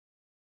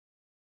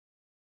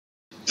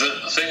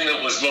thing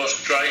that was most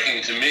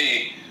striking to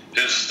me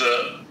is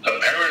the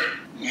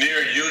apparent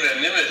near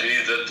unanimity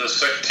that the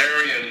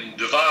sectarian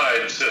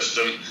divide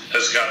system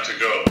has got to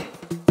go.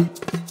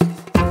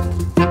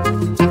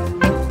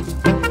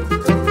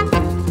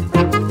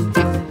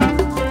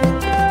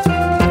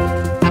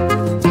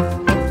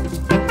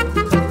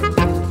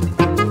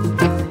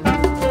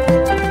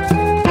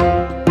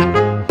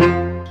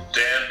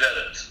 Dan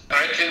Dennett.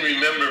 I can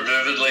remember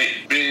vividly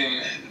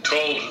being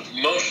told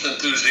most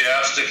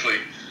enthusiastically,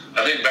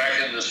 I think back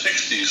in the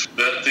 60s,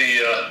 that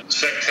the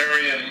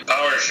sectarian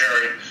power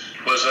sharing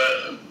was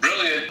a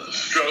brilliant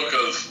stroke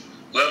of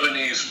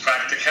Lebanese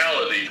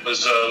practicality. It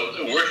was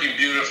working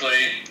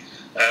beautifully,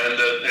 and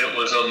it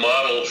was a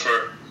model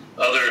for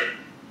other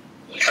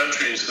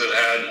countries that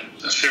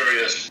had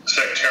serious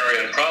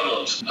sectarian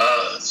problems.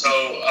 So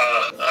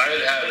I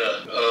had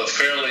a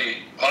fairly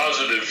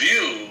positive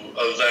view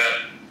of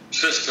that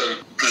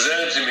system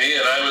presented to me,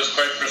 and I was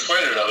quite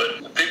persuaded of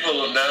it.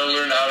 People have now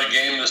learned how to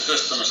game the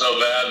system so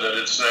bad that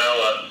it's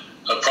now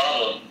a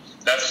problem.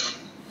 That's,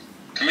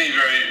 to me,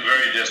 very,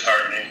 very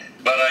disheartening.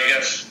 But I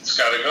guess it's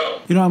got to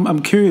go. You know,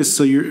 I'm curious.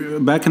 So you're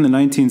back in the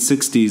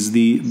 1960s.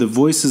 The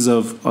voices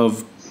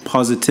of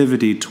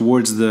positivity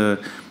towards the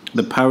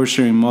power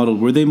sharing model,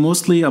 were they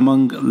mostly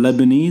among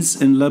Lebanese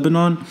in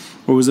Lebanon,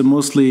 or was it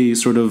mostly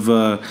sort of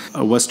a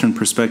Western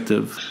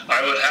perspective?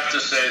 I would have to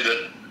say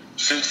that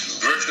since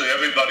virtually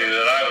everybody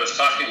that I was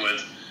talking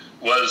with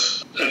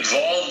was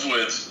involved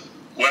with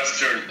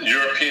Western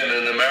European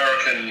and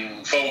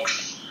American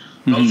folks,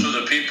 those are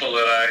the people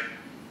that I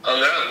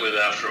hung out with,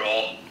 after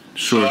all.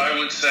 Sure. So I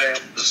would say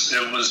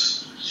it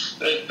was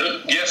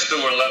yes, there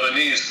were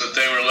Lebanese, but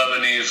they were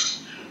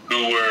Lebanese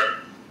who were,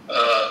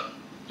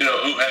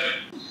 who had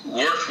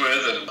worked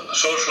with and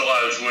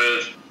socialized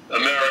with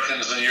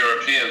Americans and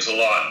Europeans a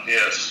lot,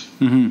 yes.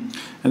 And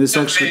this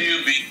actually...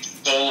 AUB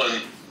people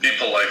and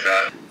people like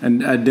that.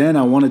 And Dan,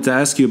 I wanted to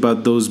ask you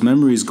about those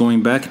memories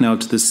going back now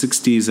to the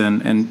 60s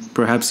and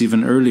perhaps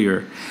even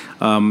earlier.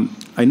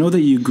 I know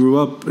that you grew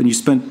up and you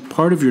spent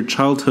part of your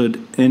childhood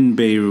in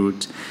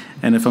Beirut,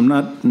 and if I'm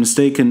not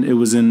mistaken, it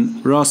was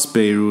in Ras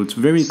Beirut,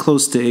 very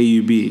close to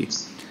AUB.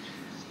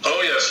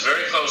 Oh yes,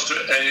 very close to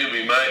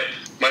AUB.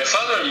 My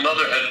father and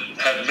mother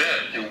had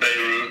met in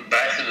Beirut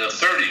back in the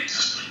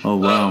 30s. Oh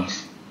wow!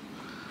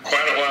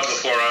 Quite a while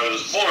before I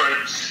was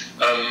born.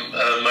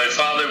 My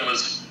father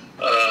was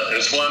an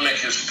Islamic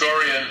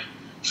historian,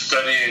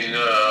 studying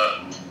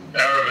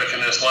Arabic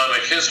and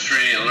Islamic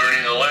history and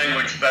learning the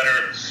language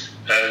better,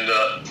 and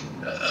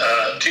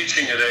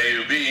teaching at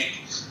AUB.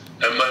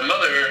 And my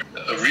mother,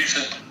 a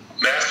recent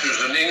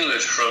master's in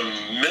English from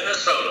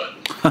Minnesota,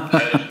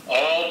 and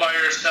all by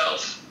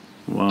herself,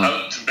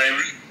 out to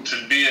Beirut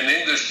to be an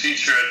English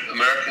teacher at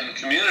American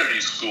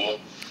Community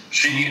School.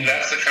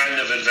 That's the kind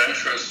of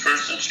adventurous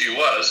person she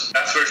was.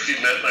 That's where she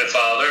met my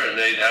father, and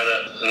they'd had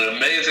an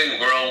amazing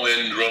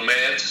whirlwind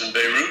romance in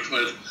Beirut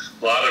with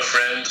a lot of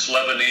friends,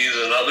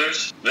 Lebanese and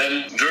others.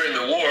 Then during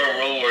the war,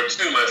 World War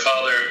II, my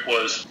father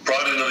was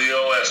brought into the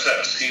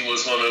OSS. He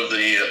was one of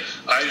the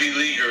Ivy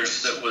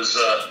Leaguers that was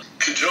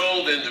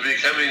cajoled into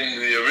becoming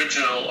the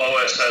original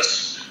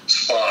OSS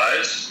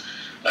spies.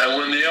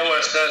 And when the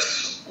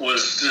OSS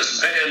was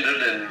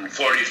disbanded in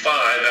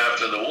 45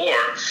 after the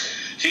war,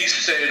 he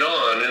stayed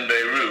on in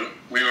Beirut.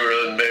 We were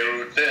in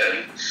Beirut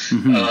then,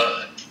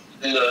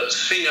 in the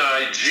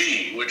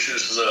CIG, which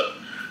is the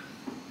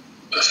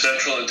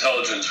Central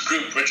Intelligence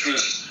Group, which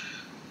was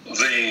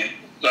the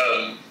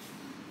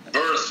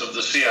birth of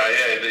the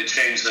CIA. They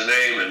changed the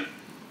name and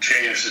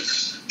changed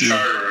its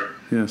charter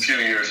a few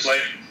years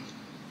later.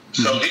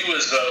 So he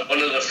was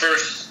one of the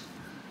first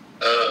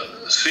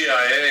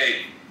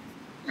CIA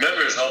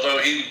members, although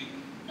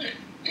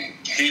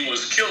he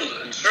was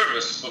killed in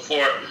service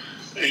before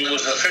it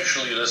was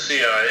officially the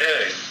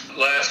CIA.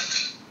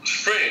 Last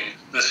spring,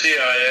 the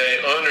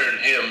CIA honored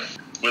him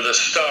with a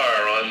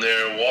star on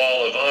their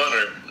wall of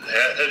honor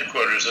at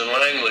headquarters in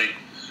Langley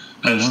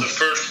as the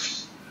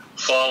first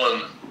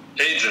fallen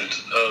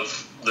agent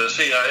of the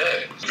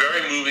CIA.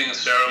 Very moving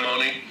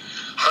ceremony.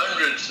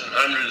 Hundreds and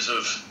hundreds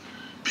of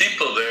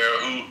people there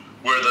who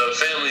were the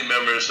family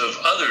members of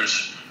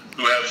others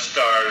who have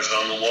stars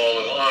on the wall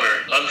of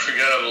honor.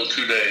 Unforgettable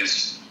 2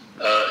 days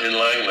in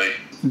Langley.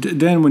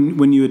 Dan,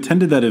 when you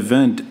attended that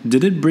event,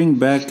 did it bring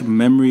back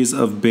memories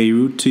of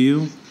Beirut to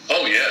you?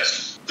 Oh,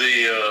 yes.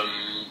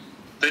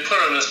 They put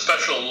on a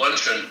special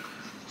luncheon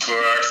for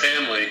our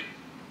family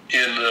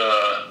in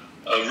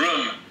a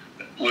room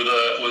with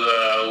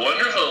a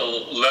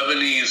wonderful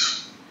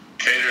Lebanese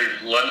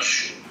catered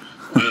lunch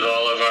with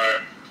all of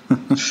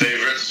our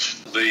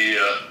favorites. The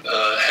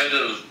head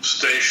of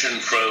station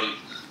from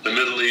the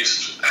Middle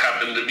East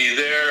happened to be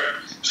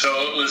there, so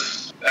it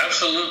was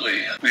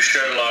absolutely, we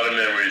shared a lot of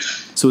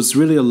memories. So it's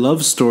really a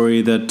love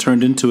story that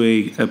turned into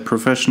a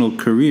professional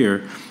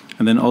career,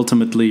 and then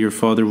ultimately your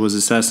father was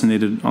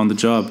assassinated on the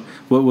job.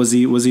 What was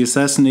he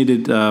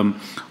assassinated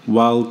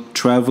while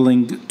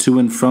traveling to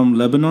and from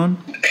Lebanon?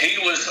 He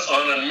was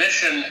on a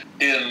mission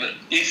in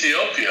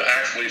Ethiopia,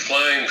 actually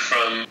flying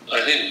from,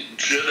 I think,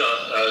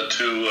 Jeddah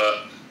to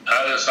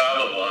Addis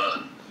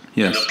Ababa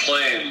in a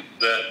plane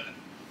that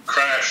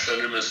crashed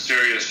under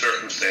mysterious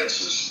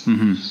circumstances.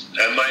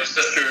 And my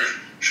sister,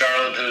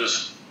 Charlotte,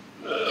 who's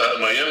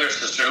my younger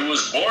sister, who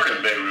was born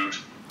in Beirut,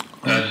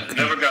 and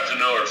never got to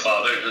know her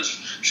father because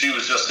she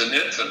was just an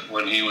infant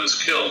when he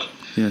was killed.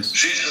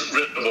 She's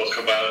written a book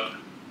about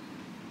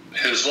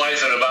his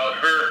life and about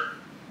her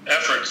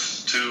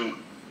efforts to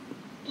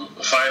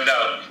find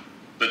out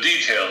the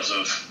details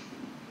of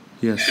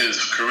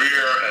his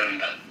career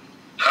and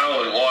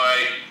how and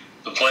why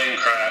the plane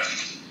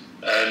crashed.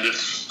 And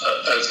it's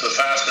a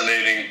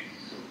fascinating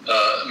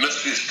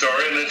mystery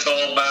story, and it's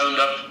all bound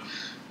up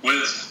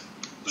with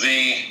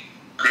the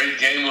great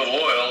game of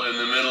oil in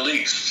the Middle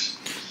East.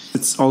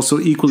 It's also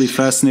equally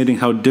fascinating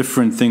how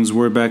different things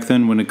were back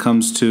then when it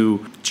comes to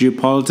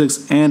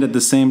geopolitics, and at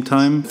the same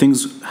time,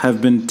 things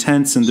have been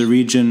tense in the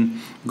region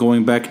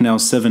going back now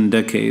 7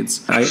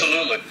 decades.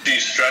 Absolutely. She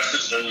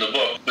stresses in the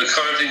book the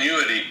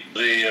continuity,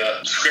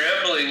 the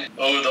scrambling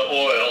over the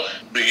oil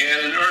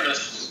began in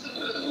earnest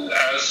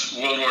as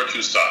World War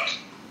II stopped.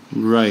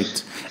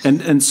 Right.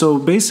 And so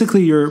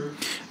basically your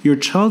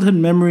childhood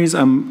memories,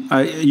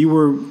 you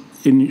were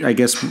in, I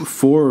guess,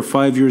 4 or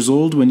 5 years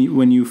old when you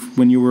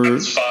were. I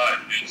was 5.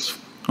 Yes.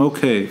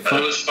 Okay.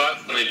 I was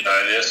 5 when he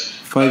died. Yes.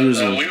 5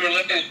 years old. We were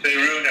living in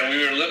Beirut, and we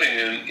were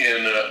living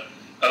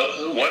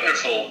in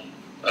wonderful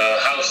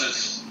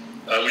houses.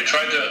 We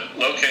tried to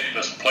locate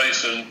this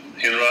place in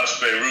Ras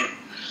Beirut.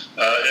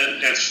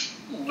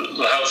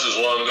 The house is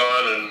long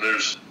gone, and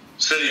there's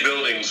city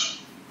buildings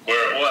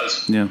where it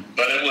was. Yeah.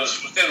 But it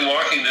was within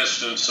walking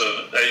distance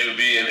of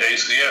AUB and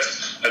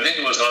ACS. I think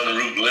it was on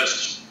Rue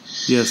Bliss.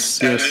 Yes.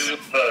 And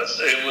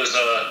it was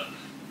a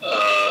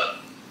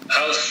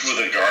house with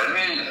a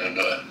garden and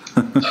a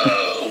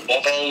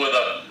wall with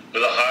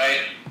a high,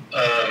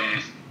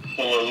 a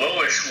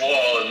lowish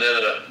wall, and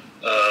then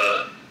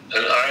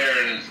an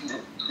iron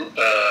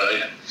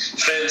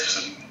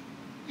fence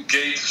and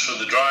gates for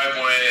the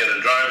driveway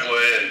and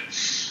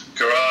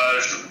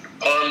garage and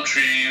palm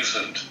trees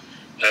and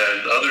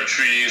other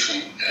trees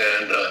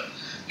and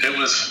it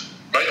was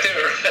right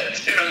there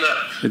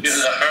in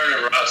the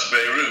heart of Ras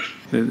Beirut.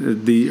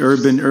 The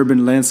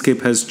urban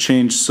landscape has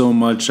changed so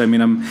much. I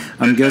mean,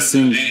 I'm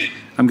guessing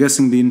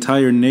the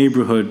entire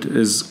neighborhood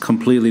is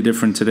completely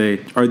different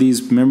today. Are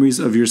these memories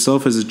of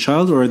yourself as a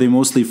child, or are they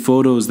mostly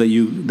photos that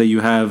you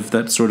have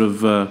that sort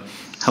of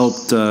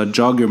helped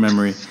jog your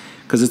memory?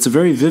 Because it's a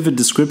very vivid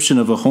description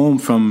of a home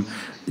from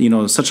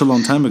such a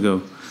long time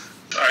ago.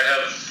 I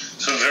have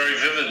some very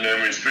vivid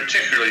memories.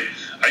 Particularly,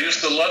 I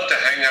used to love to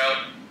hang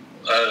out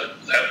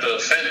at the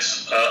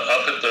fence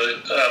up at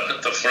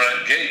the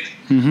front gate.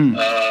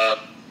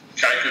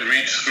 I could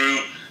reach through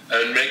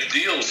and make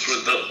deals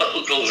with the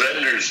local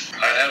vendors.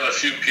 I'd have a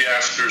few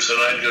piastres, and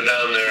I'd go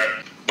down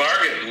there,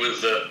 bargain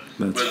with the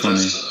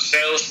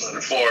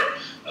salesman for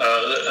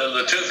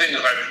the two things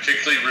I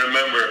particularly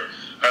remember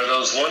are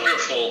those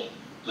wonderful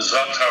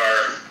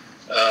Zatar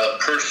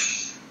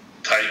purse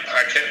type.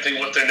 I can't think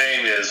what their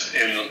name is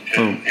in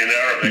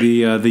Arabic.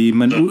 The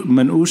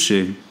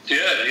manouche.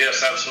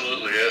 Yes,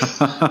 absolutely, yes.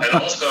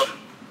 And also,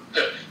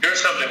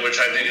 here's something which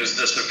I think has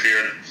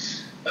disappeared.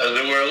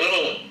 There were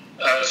little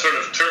sort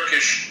of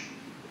Turkish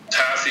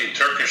taffy,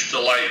 Turkish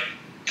delight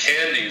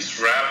candies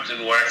wrapped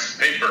in wax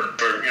paper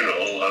for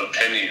a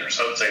penny or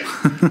something.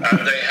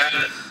 And they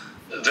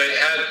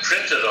had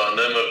printed on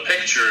them a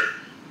picture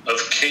of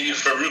King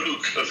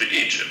Farouk of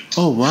Egypt.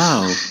 Oh,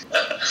 wow.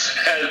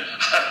 And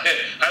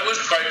I was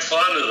quite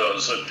fond of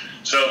those. And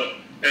so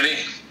any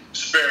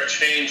spare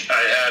change I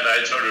had,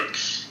 I'd sort of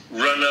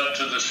run up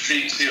to the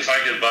street, see if I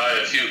could buy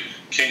a few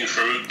King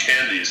Farouk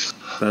candies.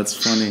 That's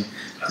funny.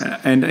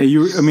 And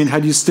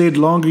had you stayed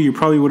longer, you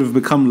probably would have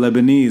become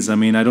Lebanese. I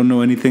mean, I don't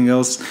know anything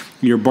else.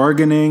 You're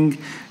bargaining,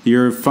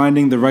 you're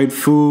finding the right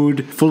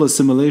food, full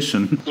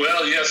assimilation.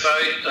 Well, yes,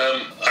 I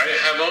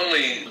have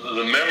only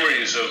the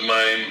memories of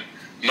my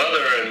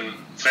mother and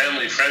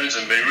family friends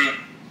in Beirut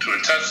to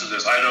attest to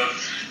this. I don't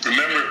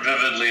remember it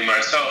vividly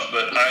myself,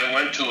 but I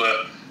went to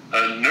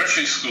a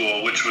nursery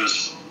school which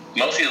was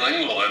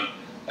multilingual,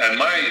 and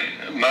my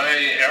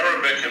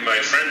Arabic and my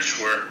French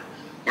were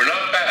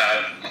not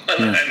bad.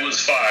 I was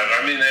 5.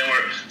 I mean, they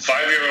were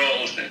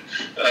 5-year-old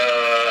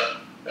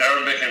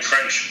Arabic and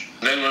French.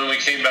 Then when we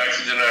came back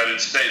to the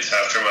United States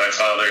after my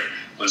father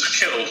was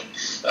killed,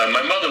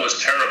 my mother was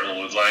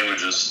terrible with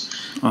languages.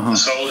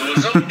 So there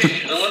was nobody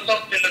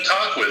to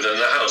talk with in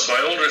the house.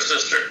 My older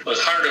sister was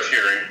hard of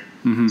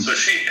hearing, so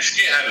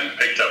she hadn't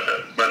picked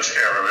up much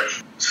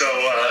Arabic. So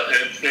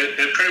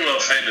it pretty well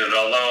faded,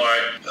 although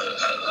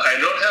I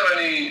don't have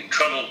any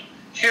trouble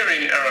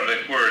hearing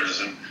Arabic words,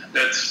 and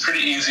it's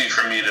pretty easy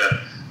for me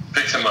to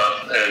pick them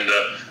up, and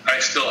I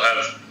still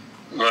have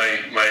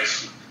my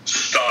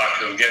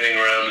stock of getting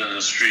around in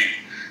the street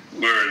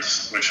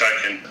words which I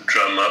can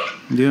drum up.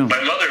 Yeah.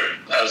 My mother,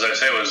 as I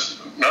say, was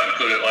not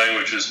good at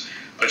languages,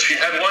 but she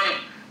had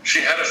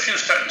a few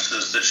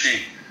sentences that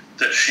she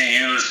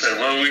used, and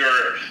when we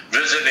were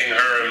visiting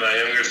her and my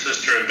younger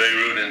sister in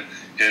Beirut in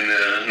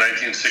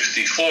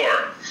 1964,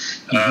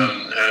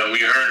 We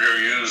heard her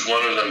use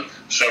one of them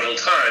several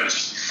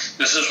times.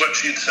 This is what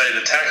she'd say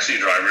to taxi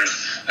drivers,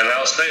 and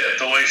I'll say it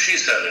the way she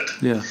said it.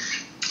 Yeah.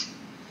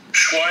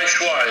 Shwai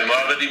shwai,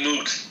 mavadi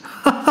moot.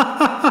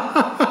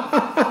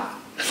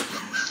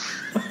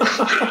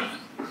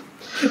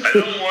 I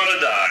don't want to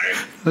die.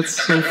 That's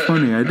so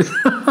funny. Shwai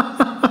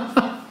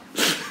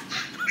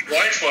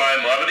shwai,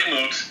 mavadi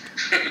moot.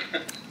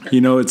 You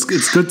know, it's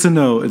good to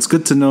know. It's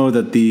good to know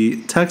that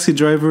the taxi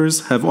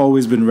drivers have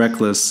always been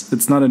reckless.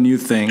 It's not a new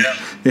thing.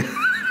 Yeah.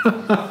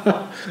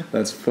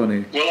 That's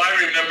funny. Well, I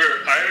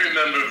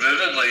remember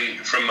vividly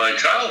from my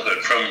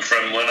childhood,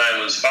 from when I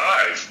was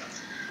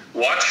 5,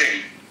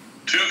 watching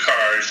 2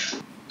 cars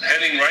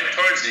heading right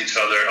towards each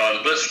other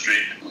on Bliss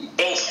Street,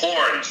 both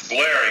horns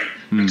blaring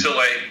until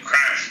they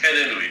crashed head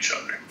into each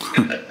other.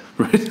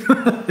 Right.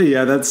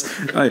 Yeah,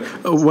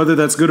 whether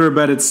that's good or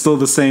bad, it's still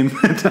the same.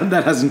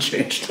 That hasn't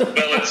changed. Well,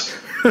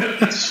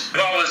 I've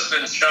always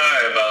been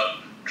shy about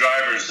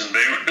drivers in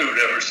Beirut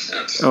ever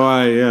since. Oh,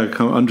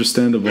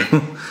 understandable.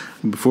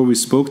 Before we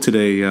spoke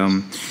today,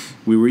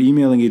 we were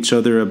emailing each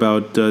other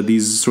about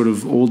these sort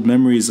of old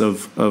memories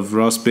of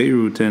Ras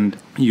Beirut, and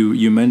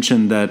you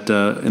mentioned that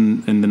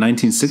in the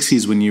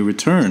 1960s when you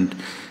returned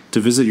to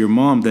visit your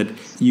mom, that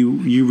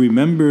you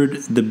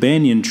remembered the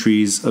banyan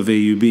trees of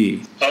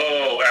AUB.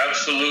 Oh,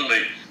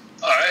 absolutely.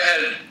 I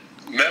had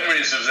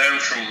memories of them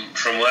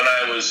from when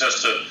I was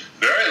just a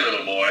very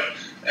little boy,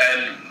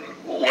 and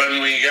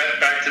when we got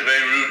back to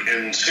Beirut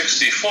in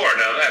 '64,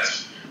 now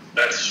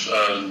that's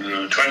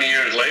 20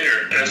 years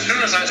later. As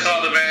soon as I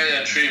saw the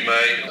banyan tree,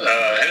 my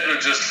head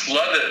was just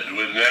flooded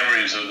with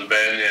memories of the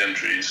banyan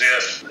trees.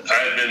 Yes, I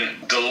had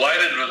been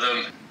delighted with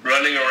them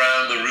running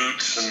around the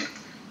roots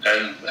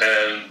and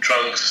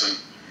trunks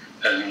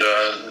and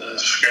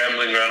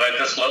scrambling around. I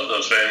just love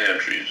those banyan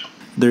trees.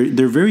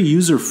 They're very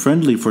user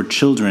friendly for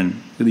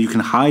children. You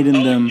can hide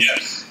in them.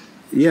 Yes.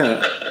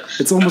 Yeah,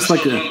 it's almost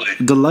like a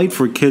delight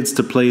for kids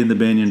to play in the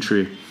banyan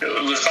tree.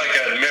 It was like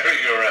a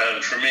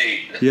merry-go-round for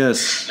me.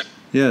 Yes.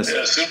 As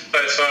soon as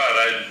I saw it,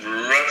 I'd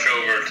rush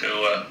over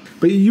to...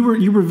 But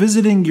you were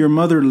visiting your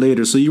mother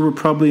later, so you were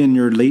probably in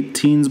your late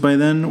teens by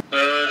then?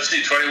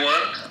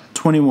 21.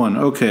 21,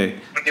 okay.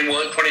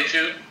 21,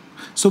 22.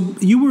 So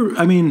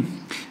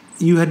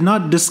you had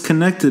not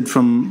disconnected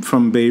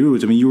from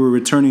Beirut. I mean, you were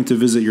returning to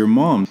visit your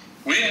mom.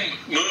 We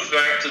moved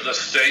back to the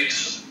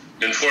States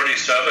in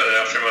 '47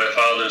 after my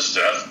father's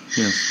death,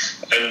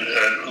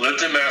 and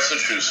lived in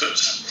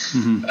Massachusetts.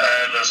 Mm-hmm.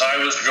 And as I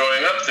was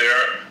growing up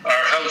there,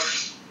 our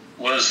house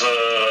was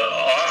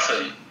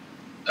often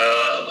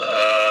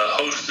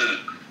hosted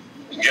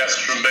guests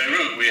from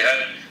Beirut.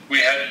 We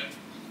had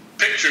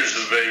pictures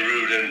of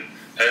Beirut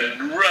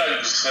and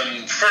rugs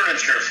and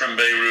furniture from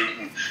Beirut,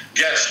 and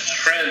guests,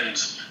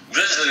 friends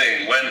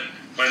visiting.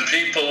 When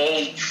people,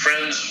 old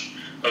friends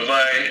of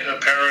my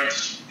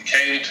parents,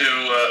 came to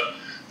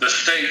the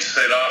States,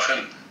 they'd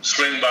often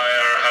swing by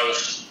our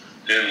house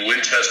in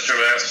Winchester,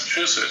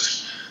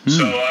 Massachusetts.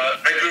 So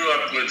I grew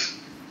up with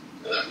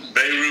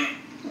Beirut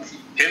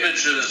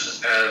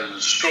images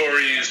and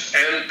stories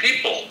and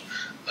people.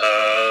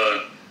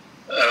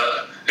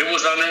 It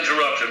was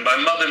uninterrupted. My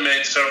mother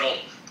made several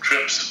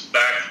trips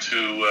back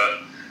to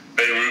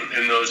Beirut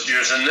in those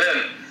years. And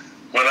then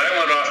when I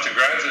went off to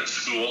graduate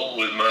school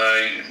with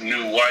my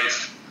new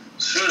wife,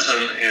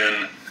 Susan,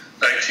 in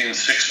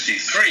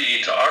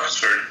 1963 to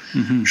Oxford,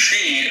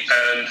 she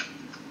and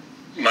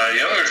my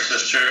younger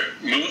sister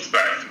moved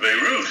back to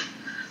Beirut.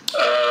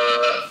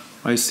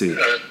 I see.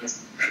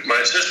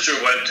 My sister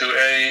went to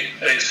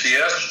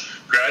ACS,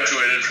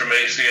 graduated from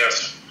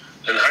ACS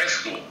in high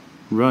school.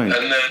 Right.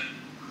 And then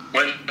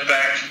went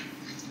back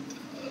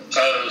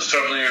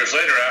several years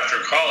later after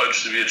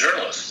college to be a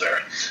journalist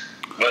there.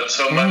 But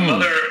so my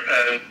mother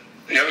and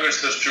younger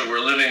sister were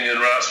living in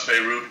Ras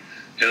Beirut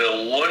in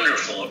a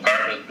wonderful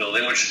apartment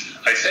building, which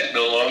I think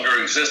no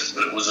longer exists,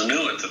 but it was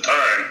new at the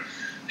time.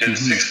 In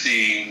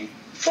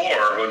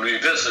 '64, when we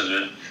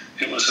visited,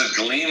 it was a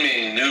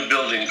gleaming new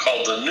building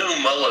called the New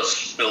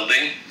Mullis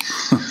Building.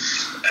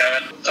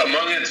 And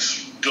among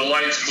its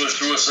delights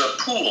there was a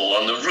pool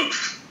on the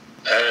roof,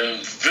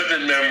 and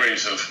vivid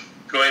memories of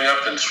going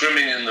up and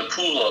swimming in the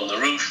pool on the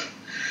roof.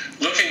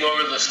 Looking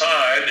over the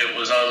side, it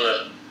was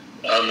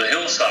on the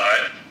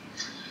hillside,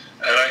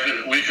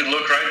 and we could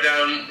look right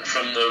down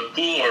from the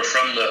pool or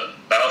from the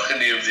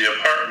balcony of the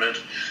apartment,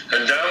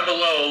 and down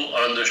below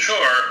on the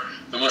shore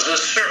there was a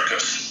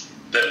circus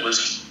that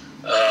was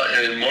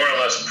in more or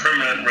less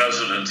permanent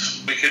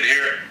residence. We could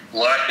hear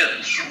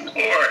lions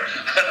roar.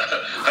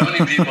 How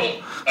many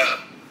people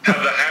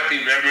have the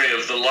happy memory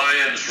of the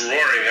lions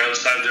roaring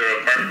outside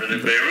their apartment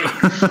in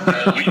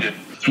Beirut? We did.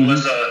 There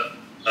was a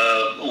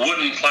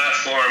wooden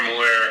platform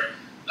where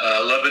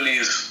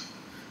Lebanese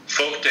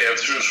folk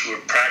dancers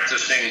were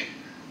practicing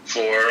for,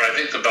 I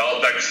think, the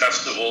Baalbek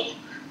Festival,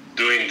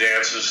 doing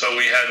dances. So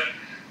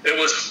it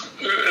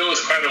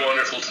was quite a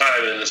wonderful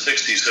time in the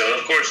 '60s. And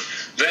of course,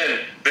 then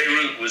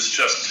Beirut was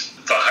just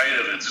the height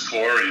of its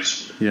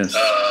glories. Yes.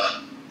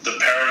 The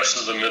Paris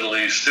of the Middle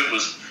East. It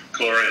was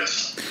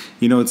glorious.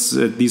 You know,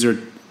 these are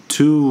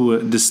two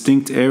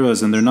distinct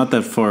eras, and they're not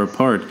that far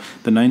apart.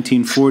 The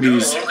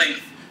 1940s. No, only,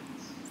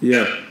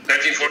 yeah.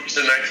 1940s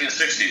to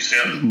 1960s,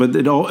 yeah. But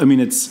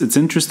it's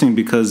interesting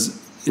because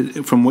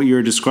from what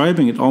you're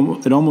describing, it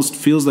almost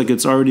feels like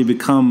it's already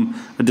become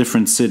a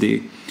different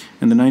city.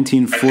 In the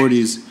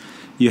 1940s,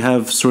 you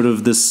have sort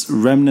of this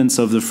remnants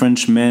of the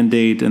French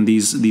Mandate and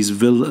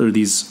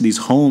these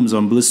homes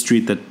on Bliss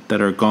Street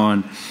that are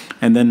gone.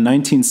 And then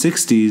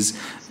 1960s,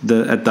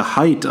 at the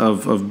height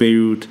of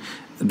Beirut,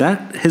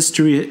 that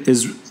history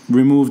is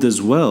removed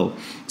as well.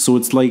 So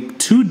it's like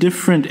two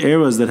different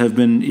eras that have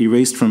been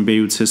erased from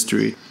Beirut's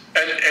history.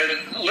 And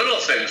little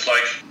things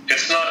like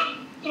it's not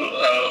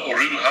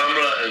Rue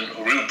Hamra and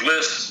Rue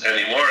Bliss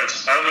anymore.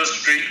 It's Hamra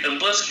Street and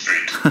Bliss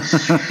Street.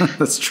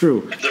 That's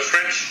true. The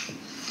French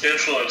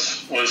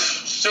influence was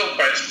still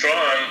quite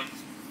strong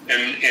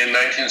in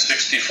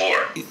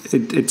 1964.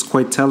 It's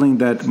quite telling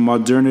that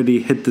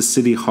modernity hit the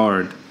city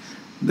hard.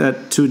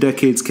 That 2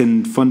 decades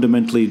can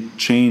fundamentally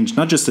change,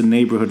 not just a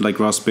neighborhood like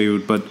Ras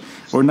Beirut,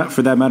 or not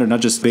for that matter, not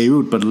just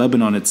Beirut, but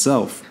Lebanon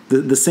itself.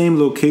 The same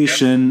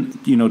location,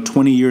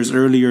 20 years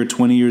earlier,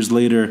 20 years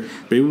later,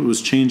 Beirut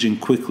was changing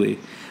quickly.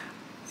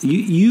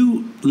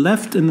 You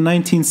left in the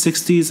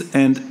 1960s,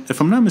 and if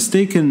I'm not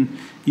mistaken,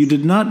 you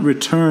did not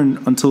return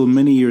until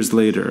many years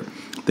later.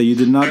 That you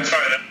did not. That's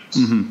right.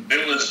 Mm-hmm.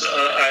 It was.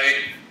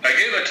 I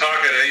gave a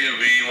talk at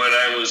AUB when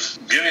I was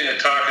giving a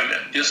talk in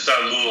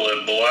Istanbul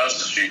at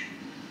Boğaziçi,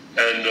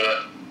 and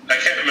I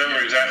can't remember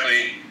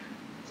exactly.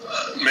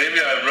 Maybe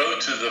I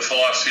wrote to the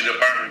philosophy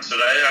department and said,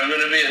 I'm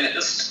going to be in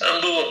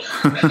Istanbul.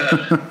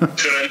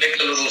 Should I make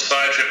a little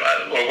side trip?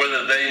 Or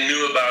whether they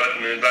knew about it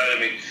and invited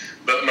me.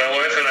 But my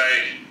wife and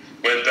I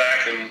went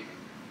back, and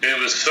it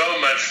was so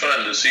much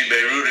fun to see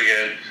Beirut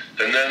again.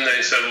 And then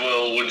they said,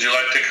 well, would you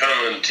like to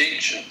come and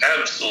teach? And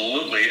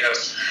absolutely,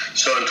 yes.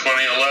 So in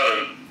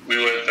 2011,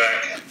 we went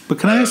back. But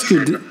can I ask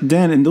you,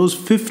 Dan, in those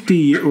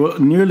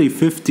nearly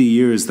 50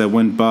 years that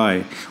went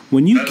by,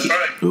 when you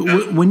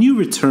when you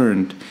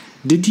returned,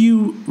 did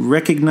you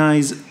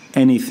recognize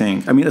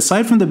anything? I mean,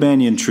 aside from the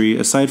banyan tree,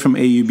 aside from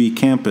AUB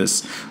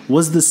campus,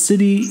 was the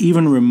city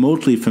even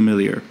remotely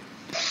familiar?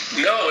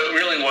 No, it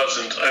really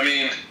wasn't. I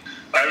mean,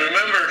 I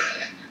remember,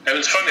 and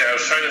it's funny, I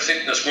was trying to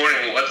think this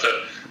morning what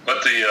the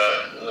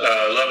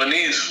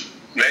Lebanese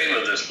name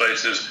of this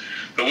place is,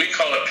 but we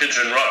call it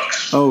Pigeon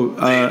Rocks. Oh,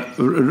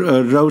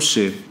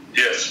 Roche.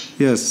 Yes.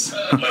 Yes.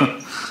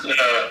 That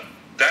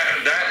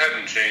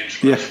hadn't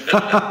changed much.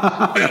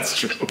 Yeah, that's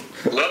true.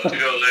 Love to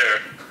go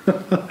there.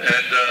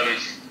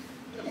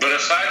 But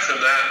aside from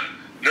that,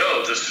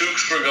 no, the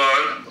souks were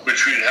gone,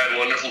 which we'd had a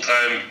wonderful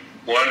time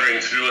wandering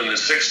through in the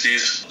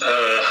 60s.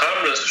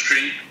 Hamra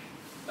Street,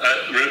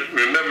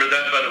 remember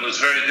that, but it was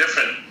very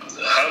different.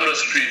 Hamra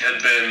Street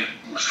had been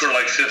sort of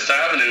like Fifth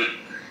Avenue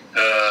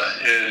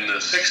in the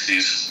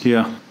 60s.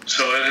 Yeah.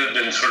 So it had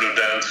been sort of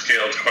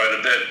downscaled quite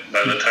a bit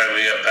by the time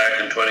we got back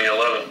in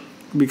 2011.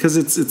 Because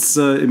it's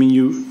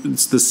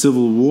the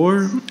Civil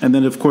War, and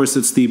then of course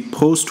it's the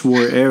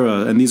post-war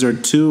era, and these are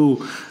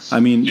two,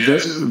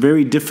 yes.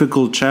 very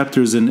difficult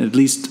chapters in at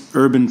least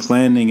urban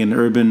planning and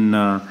urban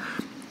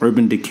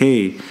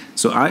decay.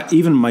 So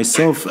even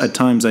myself at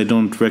times I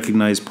don't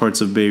recognize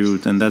parts of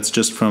Beirut, and that's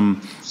just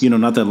from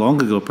not that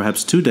long ago,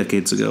 perhaps 2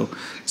 decades ago.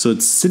 So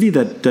it's a city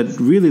that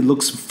really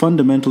looks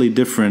fundamentally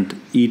different at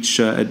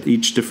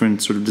each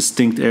different sort of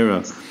distinct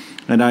era,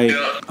 and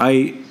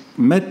I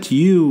met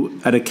you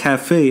at a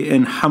cafe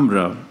in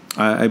Hamra.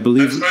 I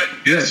believe. That's right.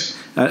 Yes.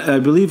 I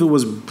believe it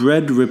was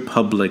Bread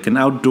Republic, an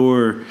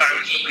outdoor.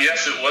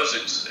 Yes, it was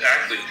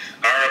exactly.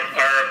 Our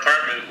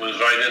apartment was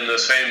right in the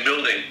same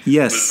building.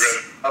 Yes. With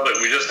Bread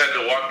Republic. We just had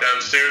to walk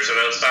downstairs and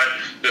outside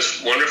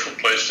this wonderful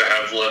place to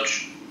have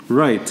lunch.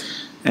 Right,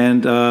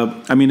 and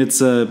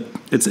it's a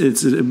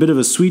bit of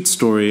a sweet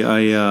story.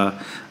 A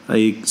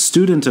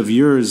student of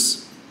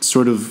yours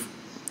sort of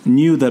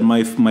knew that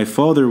my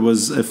father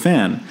was a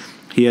fan.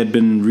 He had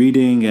been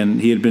reading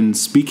and he had been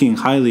speaking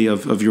highly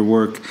of your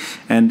work.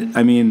 And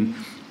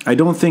I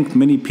don't think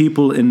many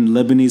people in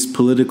Lebanese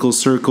political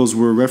circles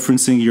were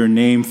referencing your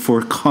name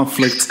for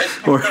conflict.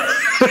 Or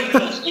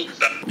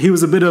he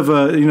was a bit of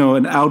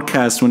an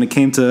outcast when it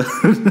came to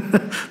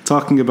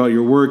talking about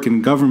your work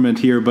in government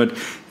here. But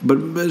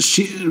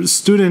she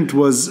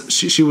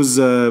was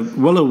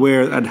well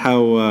aware at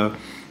how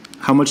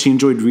much she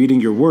enjoyed reading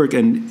your work,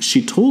 and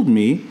she told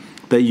me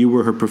that you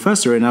were her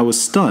professor, and I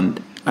was stunned.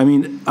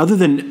 Other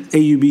than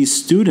AUB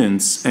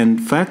students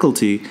and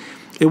faculty,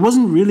 it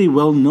wasn't really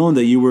well known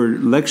that you were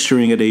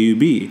lecturing at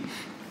AUB.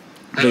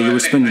 That you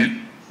were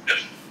spending.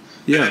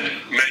 Yeah.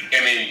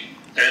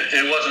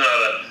 It was not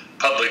a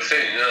public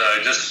thing. I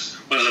just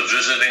was a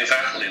visiting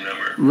faculty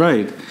member.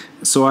 Right.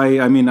 So I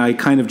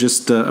kind of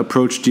just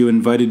approached you,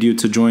 invited you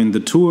to join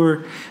the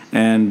tour,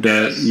 and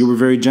yes. You were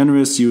very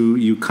generous.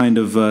 You kind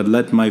of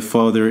let my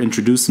father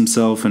introduce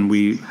himself, and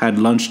we had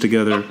lunch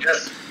together. Oh,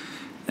 yes.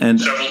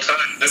 And several times.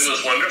 It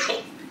was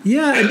wonderful.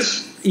 Yeah,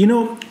 yes.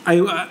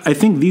 I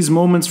think these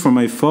moments for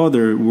my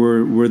father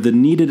were the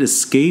needed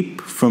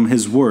escape from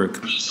his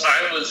work.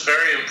 I was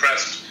very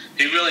impressed.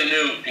 he really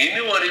knew. He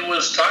knew what he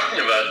was talking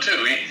about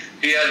too.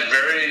 He had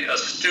very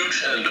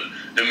astute and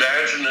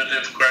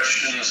imaginative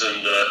questions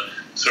and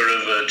sort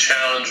of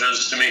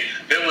challenges to me.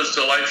 It was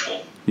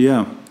delightful.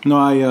 Yeah, no,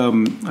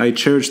 I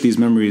cherish these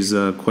memories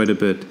quite a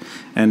bit,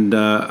 and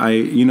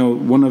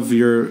one of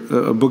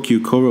a book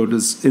you co-wrote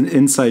is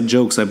Inside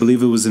Jokes. I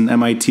believe it was an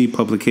MIT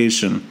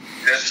publication.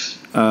 Yes.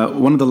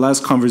 One of the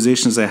last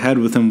conversations I had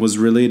with him was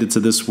related to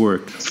this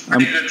work.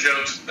 Pretty good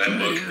jokes in that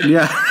book.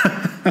 Yeah.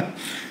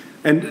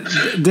 And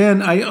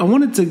Dan, I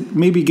wanted to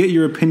maybe get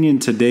your opinion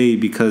today,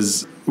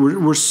 because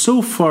we're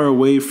so far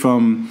away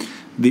from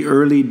the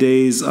early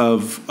days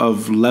of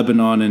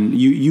Lebanon, and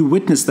you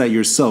witnessed that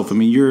yourself. I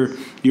mean,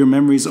 your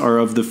memories are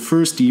of the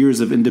first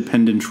years of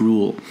independent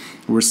rule.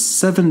 We're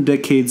 7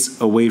 decades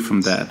away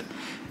from that.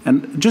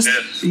 And just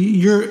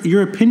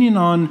your opinion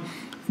on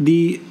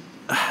the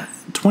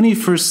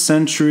 21st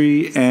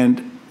century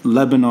and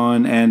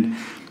Lebanon and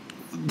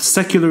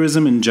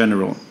secularism in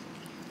general.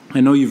 I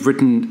know you've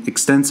written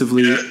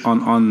extensively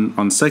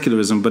on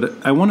secularism, but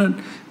I want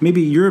to,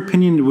 maybe your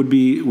opinion would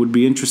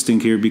be interesting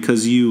here,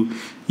 because you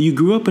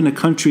grew up in a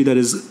country that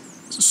is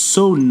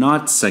so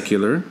not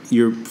secular.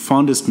 Your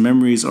fondest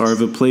memories are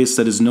of a place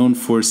that is known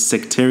for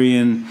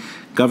sectarian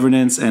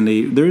governance, and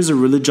there is a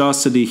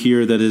religiosity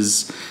here that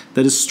is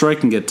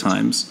striking at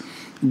times.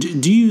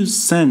 Do you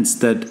sense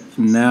that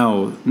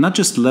now, not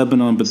just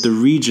Lebanon, but the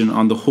region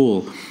on the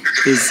whole,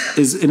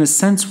 is in a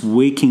sense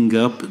waking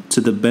up to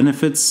the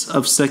benefits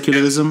of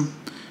secularism?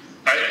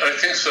 I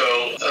think so.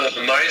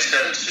 My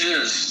sense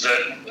is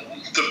that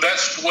the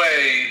best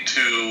way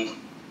to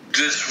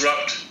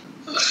disrupt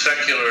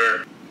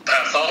secular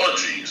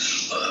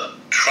pathologies,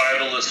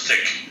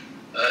 tribalistic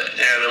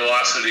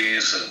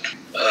animosities and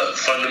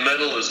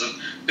fundamentalism,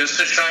 is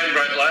to shine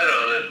bright light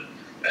on it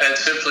and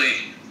simply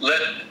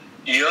let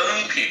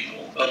young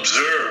people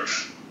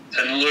observe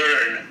and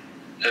learn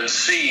and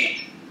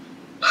see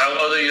how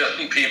other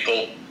young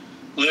people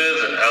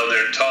live and how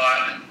they're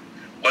taught,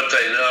 what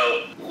they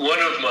know. One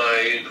of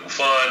my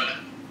fond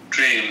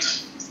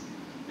dreams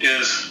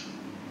is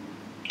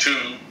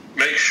to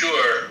make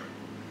sure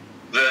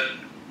that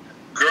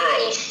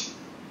girls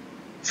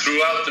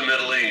throughout the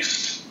Middle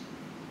East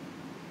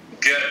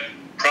get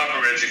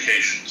proper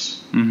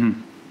educations.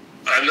 Mm-hmm.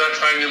 I'm not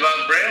talking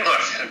about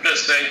brainwashing. I'm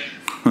just saying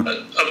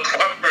a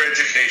proper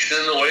education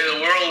in the way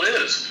the world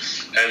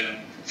is, and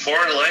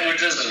foreign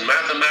languages and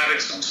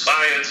mathematics and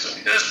science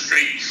and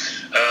history,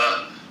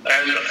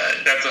 and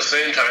at the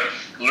same time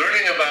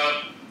learning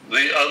about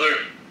the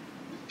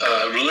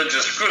other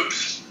religious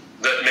groups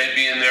that may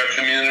be in their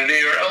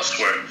community or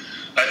elsewhere.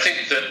 I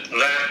think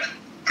that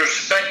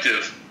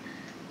perspective,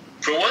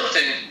 for one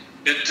thing,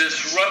 it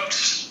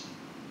disrupts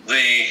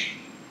the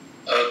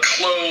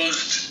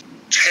closed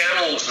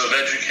channels of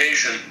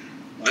education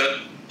that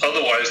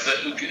otherwise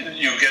that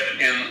you get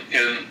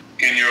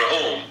in your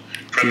home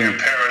from your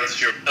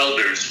parents, your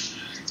elders.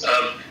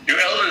 Your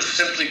elders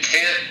simply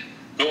can't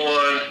go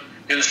on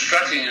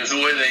instructing you the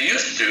way they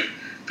used to,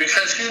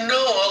 because you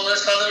know all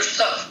this other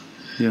stuff.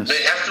 Yes.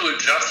 They have to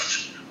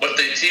adjust what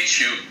they teach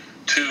you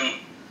to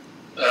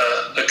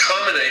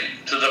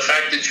accommodate to the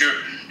fact that your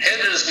head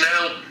is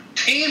now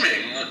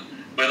teeming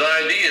with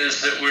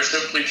ideas that were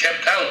simply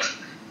kept out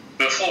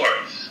before.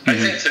 Mm-hmm. I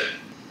think that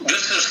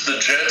this is the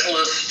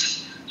gentlest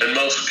and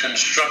most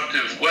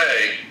constructive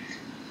way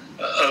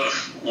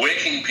of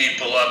waking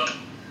people up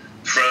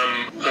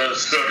from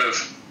sort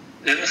of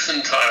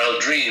infantile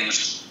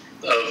dreams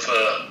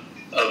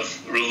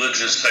of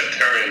religious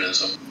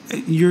sectarianism.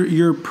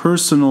 Your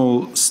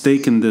personal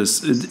stake in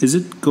this, is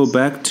it go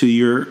back to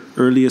your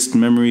earliest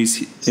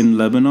memories in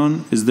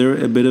Lebanon? Is there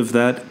a bit of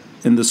that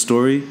in the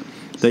story,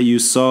 that you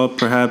saw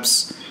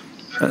perhaps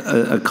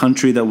a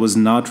country that was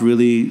not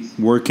really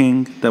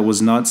working, that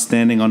was not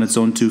standing on its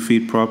own 2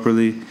 feet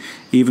properly,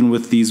 even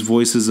with these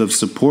voices of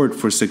support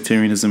for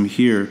sectarianism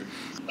here?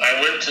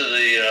 I went to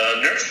the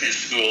nursery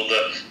school,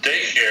 the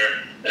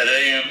daycare at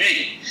AUB,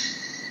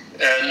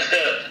 and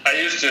I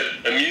used to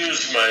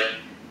amuse my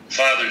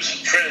father's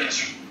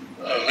friends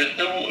with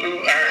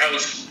our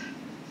house,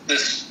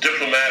 this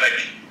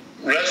diplomatic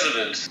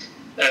residence,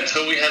 and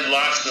so we had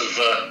lots of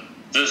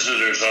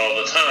visitors all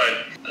the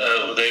time.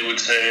 They would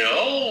say,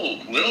 "Oh,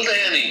 little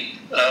Danny,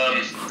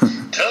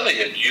 tell me,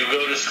 you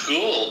go to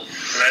school?"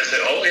 And I'd say,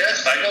 "Oh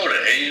yes, I go to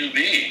AUB."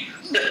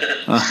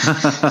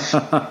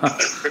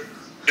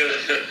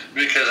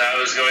 Because I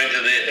was going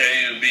to the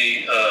AUB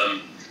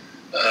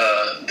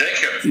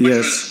daycare, which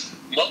was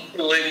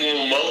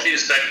multilingual,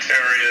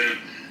 multi-sectarian,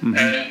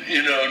 and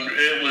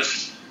it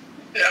was.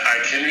 I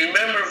can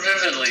remember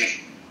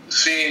vividly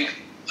seeing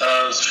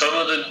some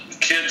of the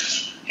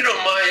kids,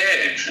 my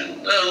age,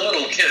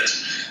 little kids,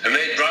 and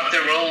they brought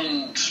their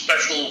own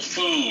special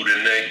food,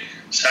 and they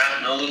sat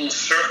in a little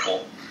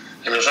circle.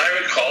 And as I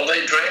recall,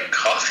 they drank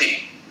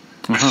coffee,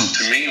 which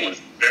to me was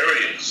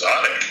very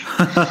exotic.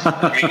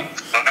 I mean,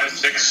 5,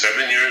 6,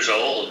 7 years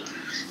old.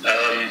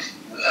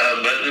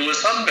 But there was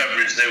some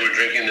beverage they were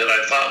drinking that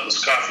I thought was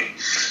coffee.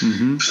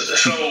 Mm-hmm.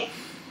 So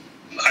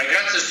I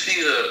got to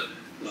see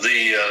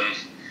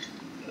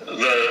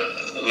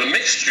the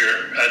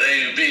mixture at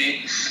AUB,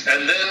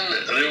 and then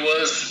there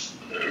was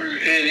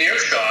in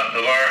earshot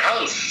of our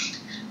house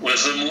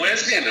was the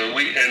muezzin, and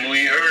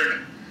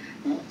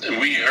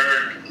we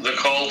heard the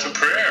call to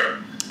prayer.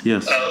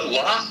 Yes.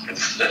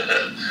 Live,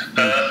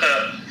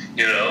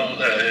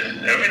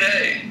 every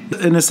day.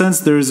 In a sense,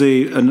 there's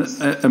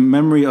a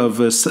memory of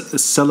a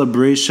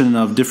celebration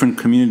of different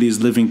communities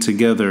living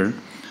together,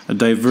 a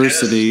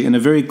diversity in a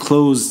very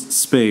closed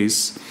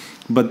space,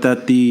 but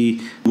that the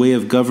way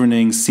of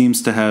governing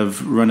seems to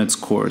have run its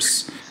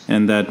course,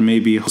 and that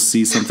maybe we'll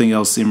see something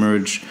else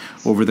emerge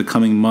over the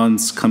coming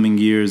months, coming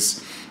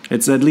years.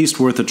 It's at least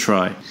worth a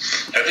try.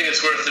 I think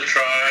it's worth a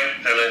try,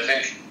 and I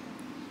think,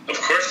 of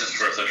course, it's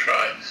worth a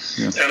try.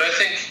 Yeah. And I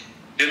think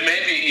it may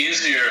be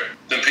easier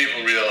than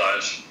people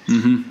realize.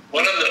 Mm-hmm.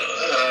 One of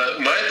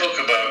my book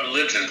about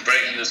religion,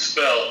 Breaking the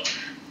Spell,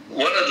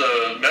 one of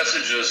the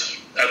messages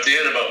at the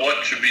end about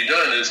what should be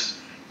done is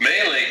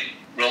mainly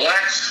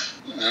relax.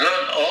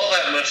 Not all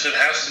that much that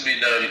has to be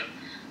done.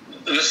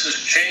 This is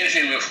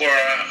changing before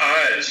our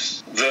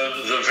eyes.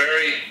 The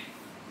very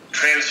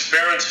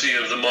transparency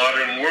of the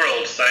modern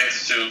world,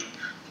 thanks to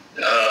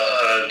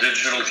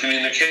digital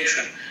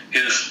communication,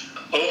 is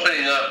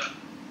opening up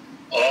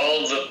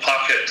all the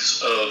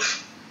pockets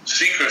of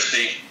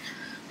secrecy,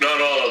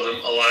 not all of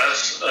them,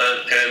 alas,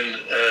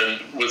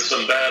 and with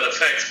some bad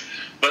effects.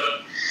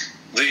 But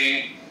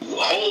the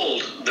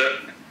hold that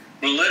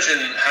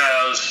religion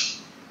has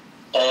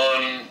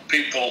on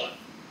people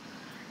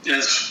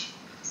is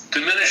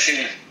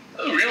diminishing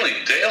really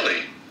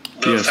daily.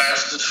 The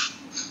fastest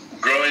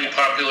growing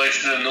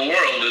population in the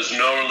world is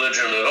no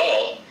religion at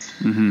all.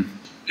 Mm-hmm.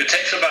 It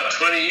takes about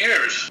 20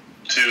 years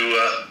to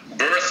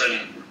birth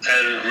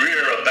and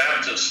rear a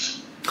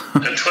Baptist,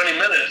 and 20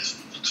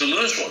 minutes to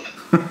lose one.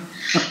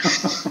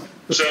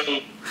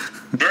 So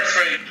birth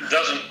rate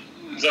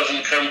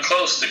doesn't come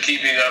close to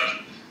keeping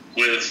up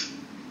with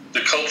the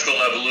cultural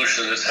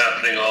evolution that's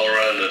happening all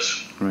around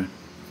us. Right.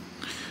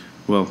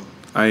 Well,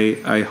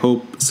 I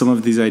hope some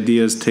of these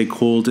ideas take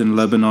hold in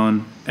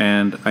Lebanon,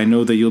 and I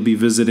know that you'll be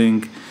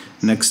visiting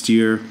next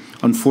year.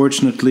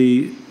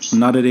 Unfortunately,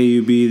 not at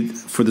AUB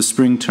for the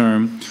spring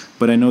term,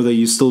 but I know that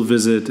you still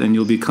visit and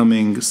you'll be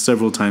coming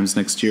several times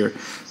next year.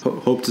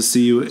 Hope to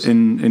see you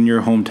in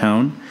your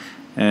hometown,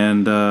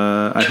 and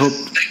I hope.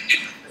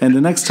 And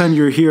the next time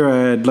you're here,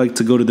 I'd like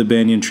to go to the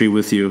banyan tree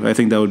with you. I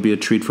think that would be a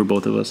treat for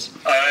both of us.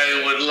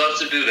 I would love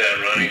to do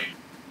that, Ronnie.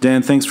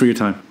 Dan, thanks for your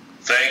time.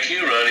 Thank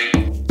you, Ronnie.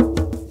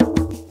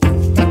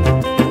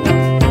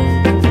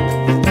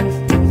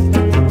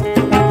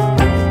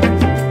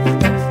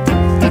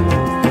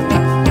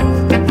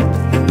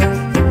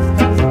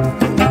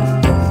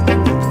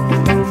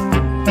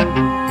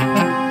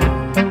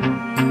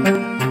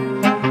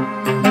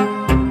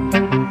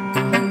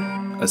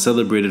 A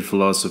celebrated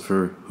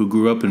philosopher who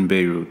grew up in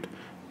Beirut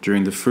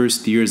during the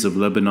first years of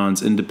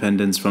Lebanon's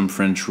independence from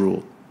French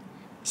rule.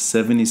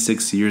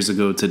 76 years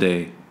ago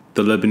today,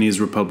 the Lebanese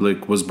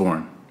Republic was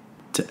born.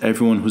 To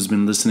everyone who's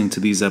been listening to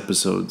these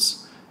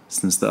episodes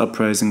since the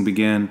uprising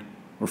began,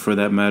 or for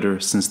that matter,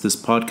 since this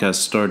podcast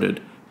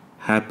started,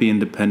 happy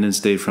Independence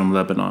Day from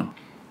Lebanon.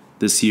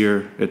 This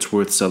year, it's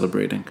worth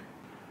celebrating.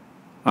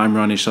 I'm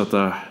Ronnie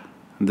Shatah,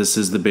 and this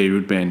is the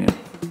Beirut Banyan.